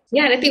impact.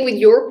 Yeah, and I think with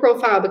your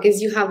profile,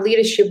 because you have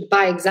leadership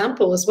by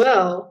example as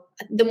well,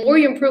 the more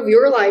you improve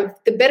your life,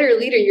 the better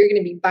leader you're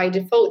going to be by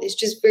default. It's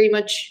just very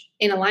much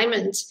in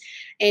alignment.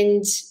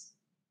 And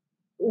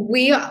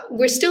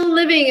we're still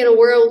living in a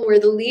world where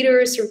the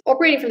leaders are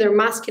operating from their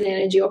masculine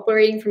energy,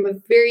 operating from a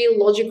very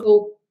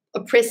logical,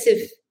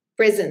 oppressive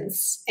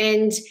presence.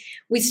 And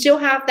we still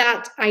have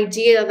that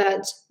idea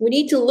that we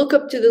need to look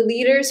up to the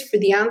leaders for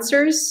the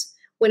answers,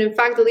 when in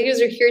fact the leaders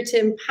are here to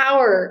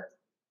empower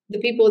the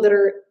people that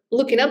are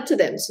looking up to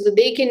them so that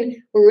they can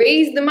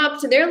raise them up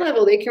to their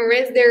level. They can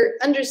raise their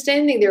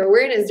understanding, their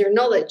awareness, their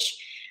knowledge.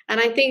 And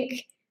I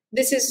think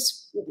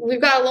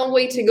we've got a long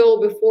way to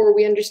go before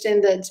we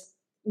understand that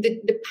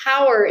the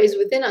power is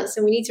within us,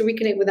 and we need to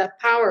reconnect with that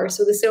power.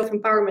 So the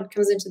self-empowerment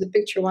comes into the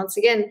picture once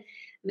again,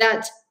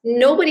 that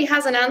nobody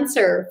has an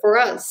answer for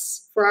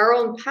us, for our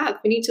own path.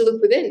 We need to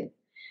look within.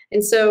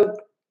 And so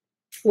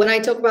when I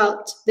talk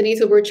about the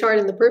natal birth chart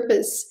and the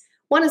purpose,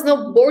 one is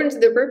not born into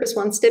their purpose,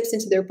 one steps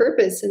into their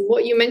purpose. And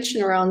what you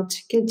mentioned around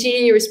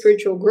continuing your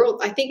spiritual growth,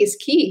 I think is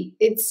key.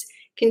 It's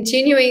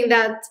continuing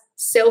that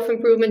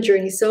self-improvement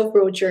journey,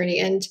 self-growth journey,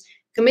 and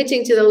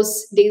committing to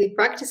those daily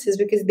practices,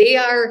 because they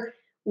are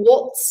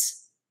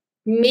what's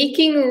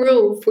making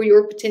room for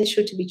your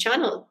potential to be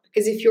channeled.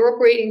 Because if you're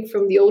operating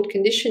from the old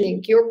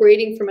conditioning, you're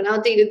operating from an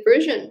outdated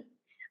version.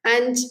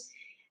 And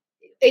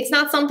it's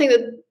not something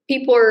that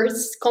people are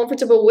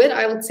comfortable with,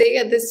 I would say,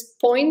 at this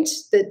point,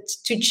 that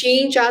to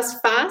change as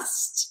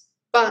fast.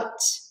 But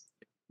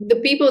the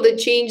people that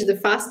change the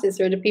fastest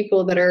are the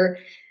people that are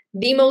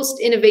the most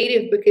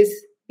innovative, because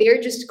they're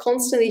just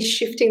constantly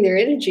shifting their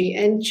energy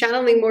and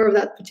channeling more of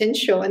that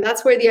potential. And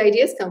that's where the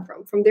ideas come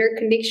from their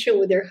connection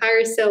with their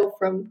higher self,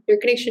 from their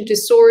connection to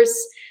source.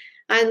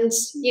 And,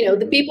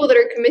 the people that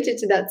are committed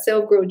to that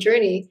self-growth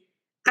journey,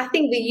 I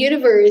think the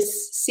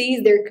universe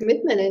sees their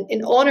commitment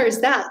and honors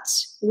that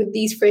with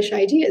these fresh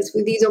ideas,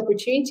 with these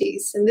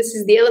opportunities. And this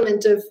is the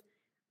element of,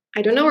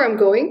 I don't know where I'm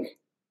going,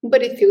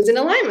 but it feels in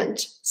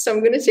alignment. So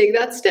I'm going to take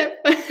that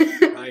step.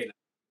 Right.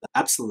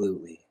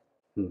 Absolutely.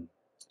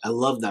 I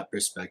love that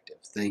perspective.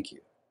 Thank you.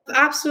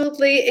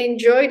 Absolutely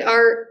enjoyed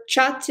our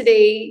chat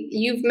today.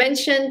 You've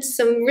mentioned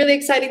some really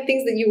exciting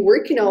things that you're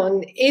working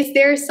on. Is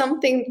there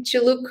something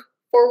to look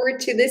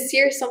forward to this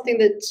year? Something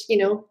that,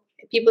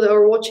 people that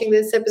are watching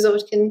this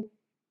episode can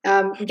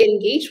get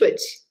engaged with?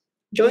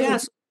 Join.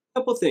 Yes. A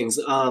couple things.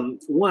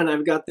 One,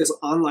 I've got this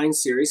online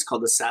series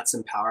called the Satz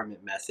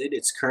Empowerment Method.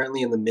 It's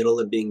currently in the middle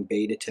of being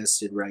beta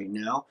tested right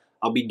now.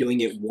 I'll be doing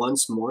it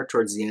once more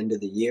towards the end of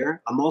the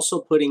year. I'm also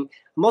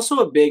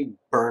a big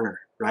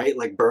burner, right?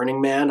 Like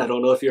Burning Man. I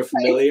don't know if you're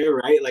familiar,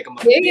 right? Like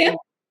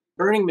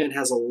Burning Man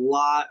has a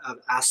lot of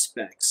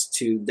aspects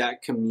to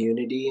that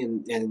community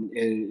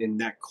and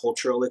that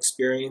cultural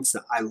experience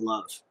that I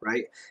love,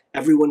 right?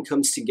 Everyone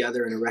comes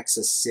together and erects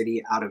a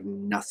city out of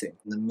nothing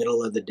in the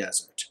middle of the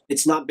desert.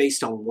 It's not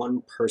based on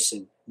one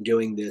person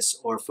doing this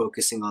or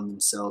focusing on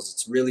themselves.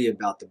 It's really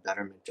about the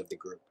betterment of the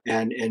group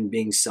and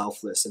being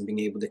selfless and being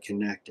able to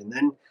connect. And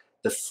then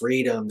the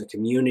freedom, the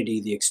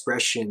community, the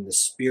expression, the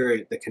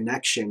spirit, the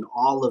connection,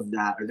 all of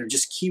that, they're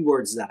just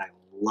keywords that I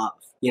love.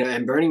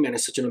 And Burning Man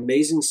is such an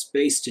amazing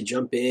space to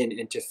jump in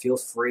and to feel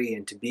free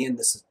and to be in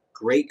this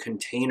great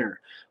container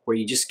where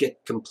you just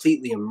get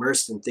completely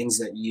immersed in things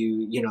that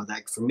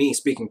that for me,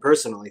 speaking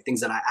personally,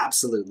 things that I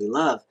absolutely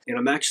love. And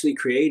I'm actually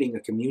creating a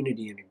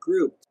community and a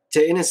group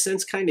to, in a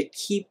sense, kind of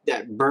keep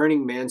that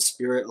Burning Man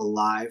spirit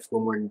alive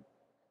when we're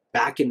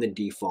back in the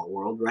default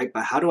world, right?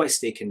 But how do I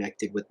stay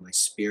connected with my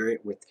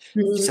spirit, with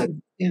sense of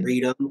Yeah.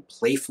 freedom,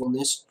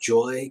 playfulness,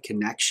 joy,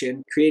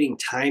 connection, creating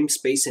time,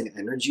 space, and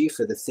energy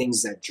for the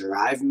things that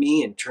drive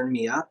me and turn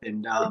me up.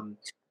 And,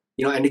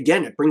 and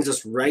again, it brings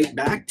us right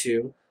back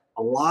to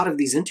a lot of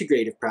these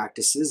integrative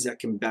practices that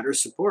can better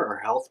support our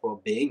health,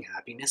 well-being,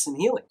 happiness, and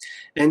healing.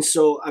 And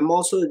so I'm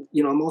also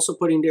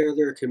putting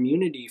together a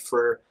community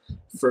for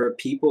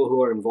people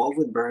who are involved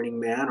with Burning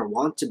Man or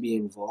want to be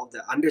involved,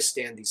 that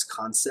understand these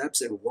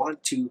concepts and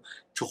want to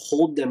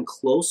hold them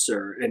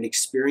closer and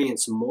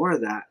experience more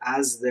of that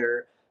as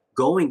they're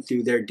going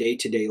through their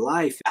day-to-day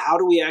life. How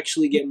do we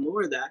actually get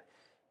more of that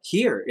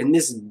here in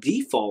this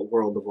default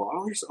world of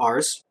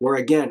ours, where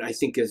again, I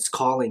think it's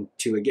calling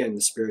to, again,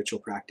 the spiritual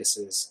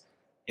practices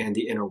and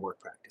the inner work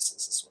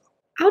practices as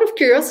well. Out of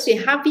curiosity,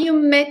 have you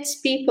met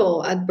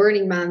people at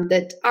Burning Man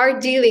that are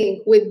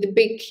dealing with the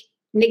big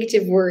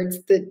negative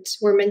words that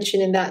were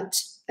mentioned in that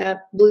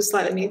blue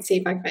slide? Let me see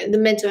if I can find the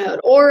mental health.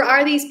 Or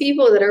are these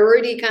people that are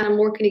already kind of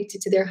more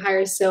connected to their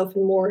higher self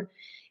and more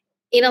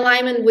in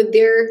alignment with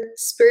their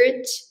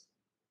spirit?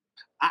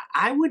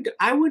 I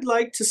would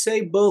like to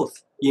say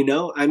both.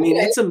 I mean,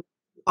 Okay. it's a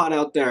pot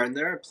out there, and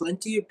there are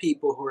plenty of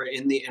people who are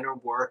in the inner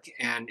work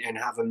and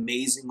have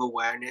amazing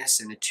awareness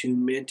and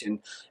attunement and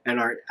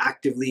are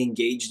actively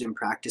engaged in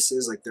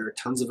practices. Like, there are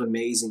tons of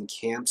amazing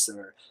camps that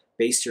are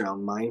based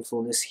around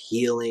mindfulness,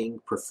 healing,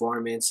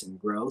 performance, and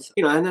growth.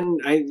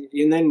 And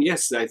then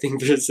yes, I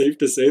think it's safe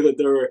to say that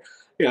there are.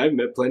 Yeah, I've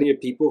met plenty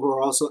of people who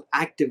are also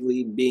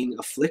actively being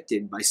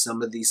afflicted by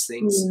some of these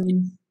things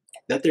Mm.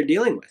 that they're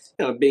dealing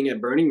with. Being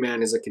at Burning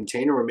Man is a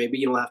container where maybe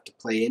you don't have to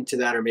play into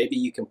that, or maybe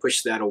you can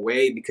push that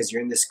away because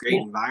you're in this great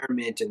Yeah.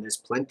 environment and there's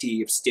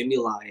plenty of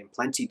stimuli and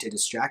plenty to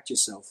distract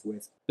yourself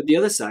with. But the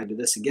other side of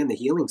this, again, the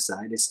healing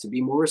side, is to be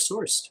more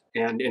resourced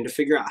and to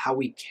figure out how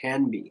we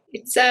can be.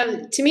 It's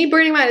to me,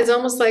 Burning Man is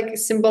almost like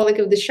symbolic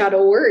of the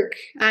shadow work.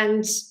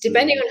 And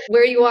depending on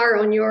where you are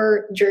on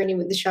your journey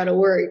with the shadow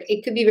work,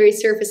 it could be very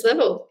surface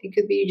level. It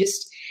could be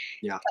just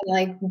Yeah.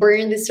 like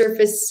burn the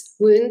surface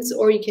wounds,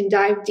 or you can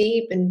dive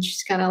deep and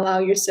just kind of allow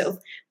yourself.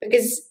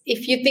 Because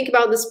if you think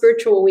about the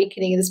spiritual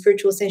awakening and the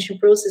spiritual ascension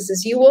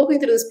processes, you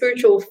walking through the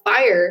spiritual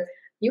fire,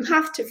 you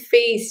have to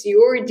face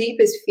your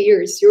deepest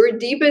fears, your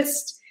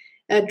deepest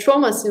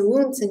traumas and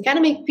wounds, and kind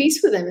of make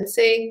peace with them and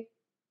say,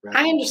 Right.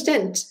 I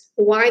understand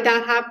why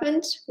that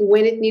happened,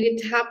 when it needed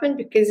to happen,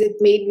 because it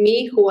made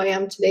me who I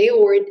am today,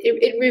 or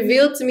it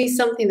revealed to me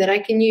something that I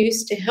can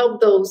use to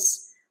help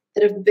those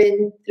that have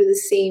been through the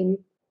same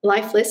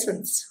life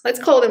lessons. Let's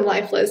call them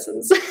life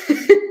lessons.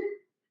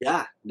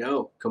 Yeah,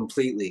 no,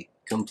 completely,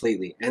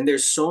 completely. And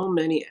there's so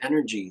many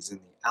energies in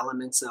the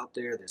elements out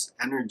there. There's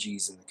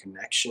energies in the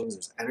connections.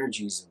 There's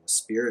energies in the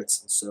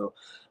spirits. And so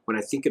when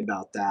I think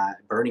about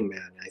that Burning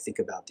Man, I think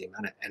about the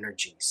amount of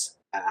energies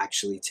that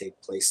actually take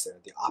place there,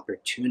 the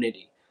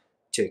opportunity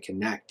to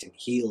connect and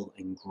heal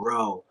and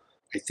grow.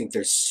 I think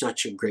there's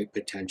such a great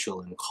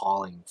potential and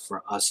calling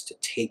for us to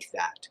take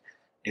that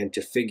and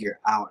to figure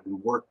out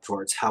and work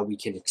towards how we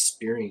can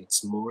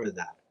experience more of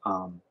that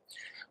on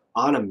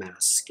a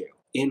mass scale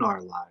in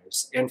our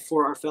lives and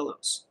for our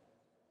fellows.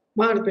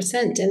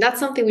 100%. And that's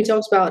something we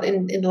talked about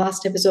in the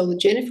last episode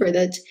with Jennifer,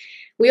 that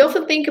we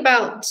often think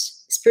about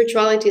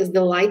spirituality as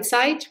the light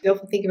side. We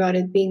often think about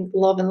it being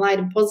love and light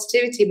and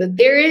positivity, but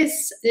there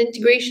is an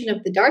integration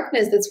of the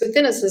darkness that's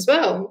within us as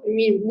well. I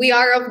mean, we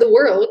are of the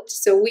world,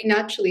 so we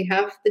naturally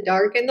have the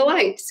dark and the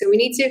light. So we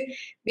need to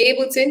be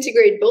able to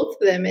integrate both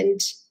of them and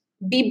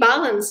be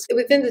balanced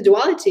within the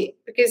duality.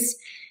 Because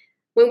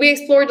when we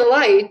explore the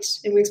light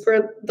and we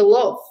explore the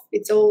love,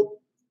 it's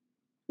all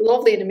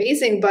lovely and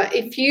amazing. But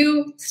if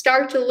you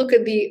start to look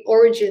at the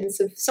origins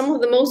of some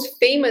of the most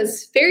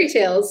famous fairy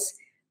tales,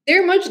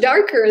 they're much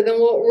darker than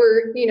what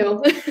we're,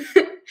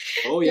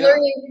 Oh yeah,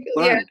 learning.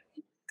 Yeah. fun.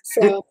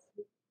 So,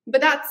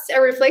 but that's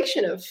a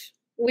reflection of,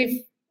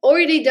 we've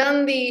already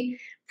done the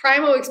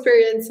primal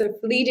experience of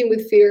leading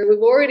with fear. We've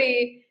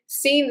already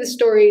seen the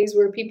stories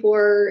where people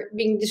are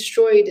being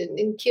destroyed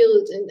and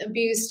killed and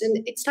abused.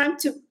 And it's time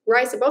to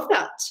rise above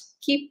that,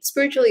 keep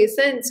spiritually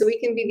ascend, so we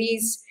can be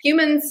these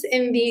humans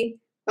in the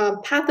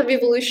path of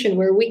evolution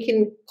where we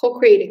can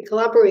co-create and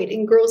collaborate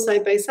and grow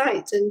side by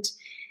side and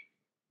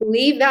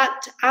leave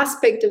that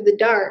aspect of the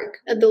dark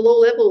at the low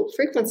level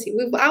frequency.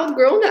 We've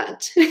outgrown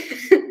that.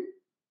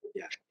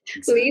 Yeah,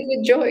 exactly. Lead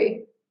with joy,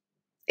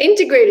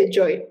 integrated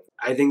joy.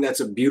 I think that's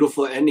a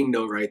beautiful ending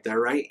note right there,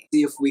 right?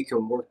 See if we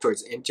can work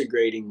towards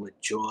integrating with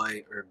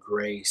joy or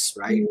grace,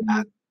 right?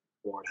 At the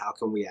board, how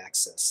can we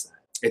access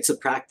that? It's a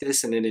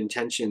practice and an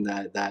intention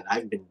that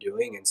I've been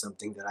doing, and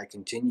something that I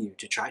continue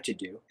to try to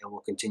do and will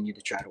continue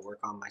to try to work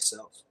on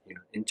myself.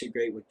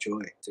 Integrate with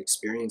joy to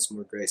experience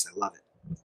more grace. I love it.